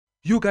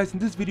Yo guys, in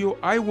this video,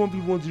 I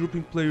 1v1 0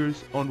 ping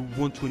players on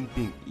 120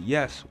 ping.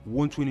 Yes,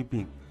 120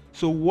 ping.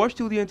 So watch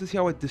till the end to see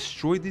how I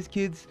destroy these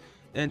kids,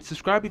 and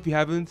subscribe if you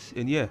haven't,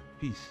 and yeah,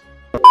 peace.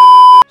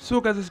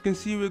 So guys, as you can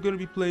see, we're going to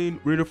be playing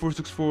Raider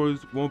 464's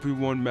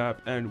 1v1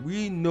 map, and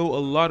we know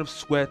a lot of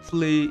sweat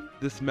play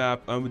this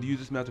map, and we use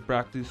this map to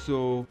practice,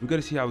 so we got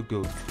to see how it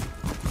goes.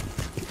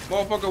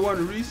 Motherfucker want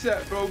to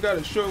reset, bro,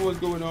 gotta show what's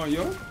going on,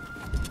 yo.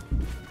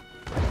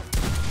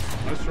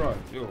 Let's try,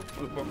 yo,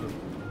 motherfucker.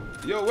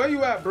 Yo, where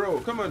you at, bro?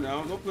 Come on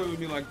now. Don't play with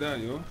me like that,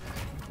 yo.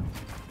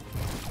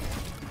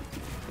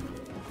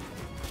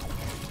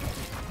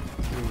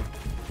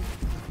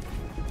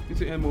 Get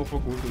the end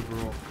motherfucker with this,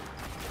 bro.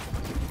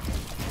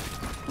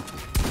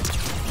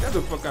 Get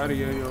the fuck out of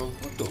here, yo.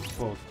 What the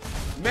fuck?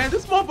 Man,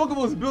 this motherfucker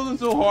was building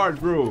so hard,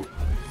 bro.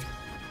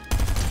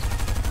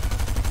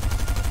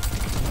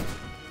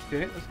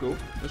 Okay, let's go.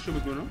 Let's show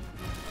what's going on.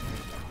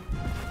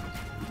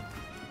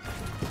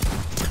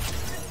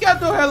 Get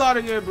the hell out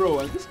of here, bro.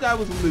 Like, this guy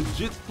was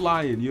legit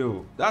flying,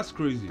 yo. That's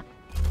crazy.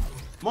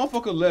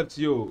 Motherfucker left,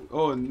 yo.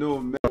 Oh no,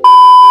 man.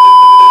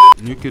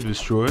 New kid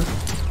destroy.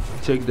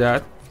 Take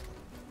that.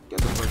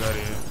 Get the fuck out of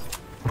here.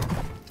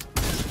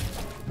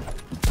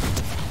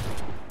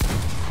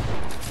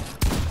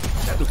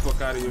 Get the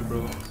fuck out of here,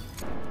 bro.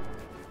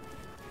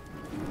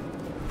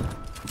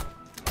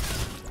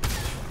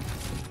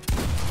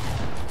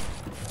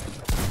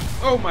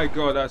 Oh my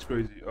god, that's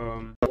crazy.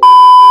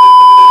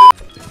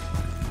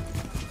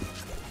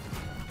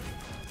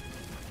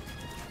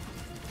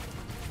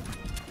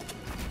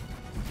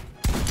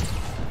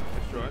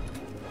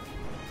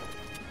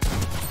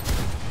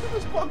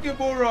 This fucking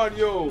moron,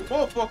 yo.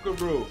 Motherfucker,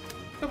 bro.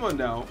 Come on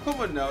now. Come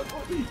on now.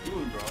 What are you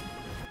doing, bro?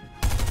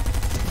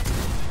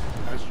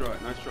 Nice try.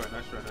 Nice try.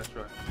 Nice try. Nice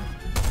try.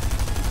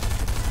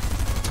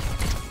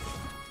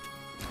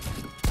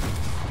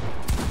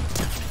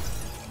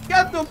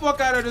 Get the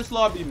fuck out of this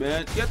lobby,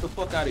 man. Get the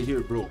fuck out of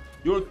here, bro.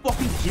 You're a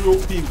fucking 0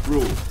 ping,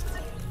 bro.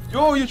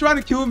 Yo, you're trying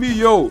to kill me,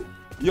 yo.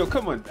 Yo,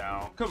 come on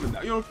now. Come on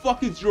now. You're a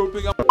fucking 0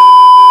 ping. Get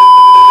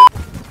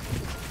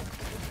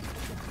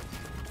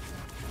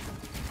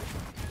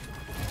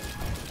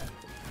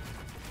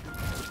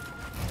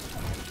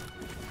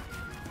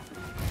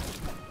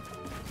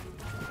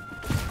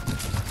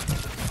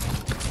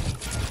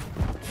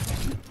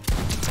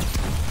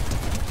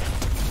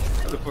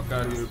the fuck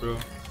out of here, bro.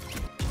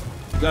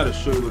 You gotta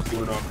show what's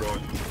going on, bro.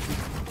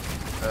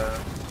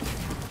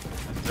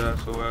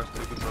 That's so ass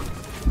nigga, bro.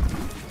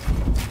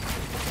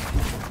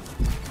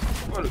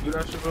 You wanna do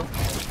that shit, bro?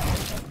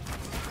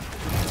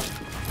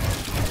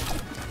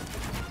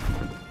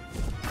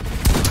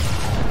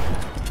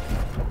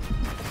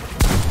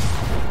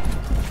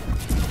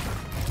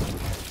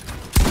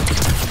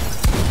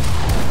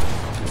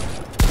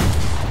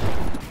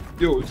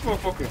 Yo, this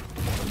motherfucker.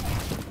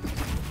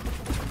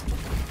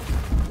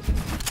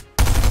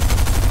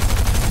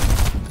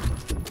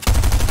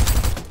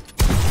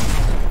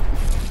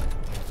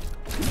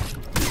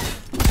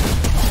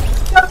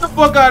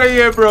 Fuck out of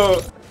here,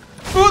 bro.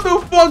 Who the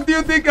fuck do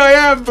you think I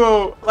am,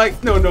 bro?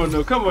 Like, no,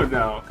 come on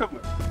now, come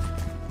on.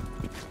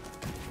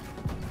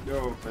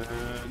 Yo,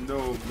 man,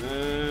 no,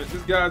 man.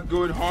 This guy's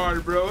going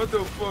hard, bro. What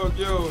the fuck,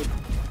 yo?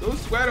 Don't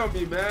sweat on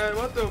me, man.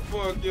 What the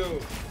fuck, yo?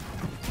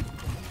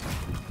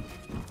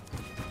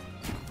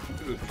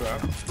 This is a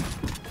trap.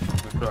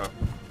 It's a trap.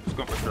 Just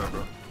go for a trap,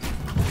 bro.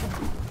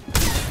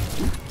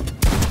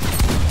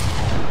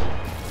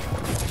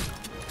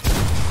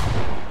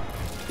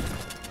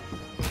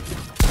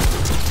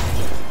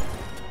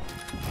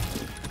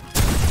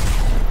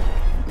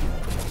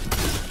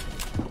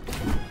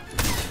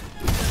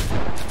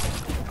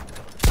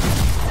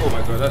 Oh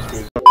my god, that's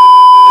crazy.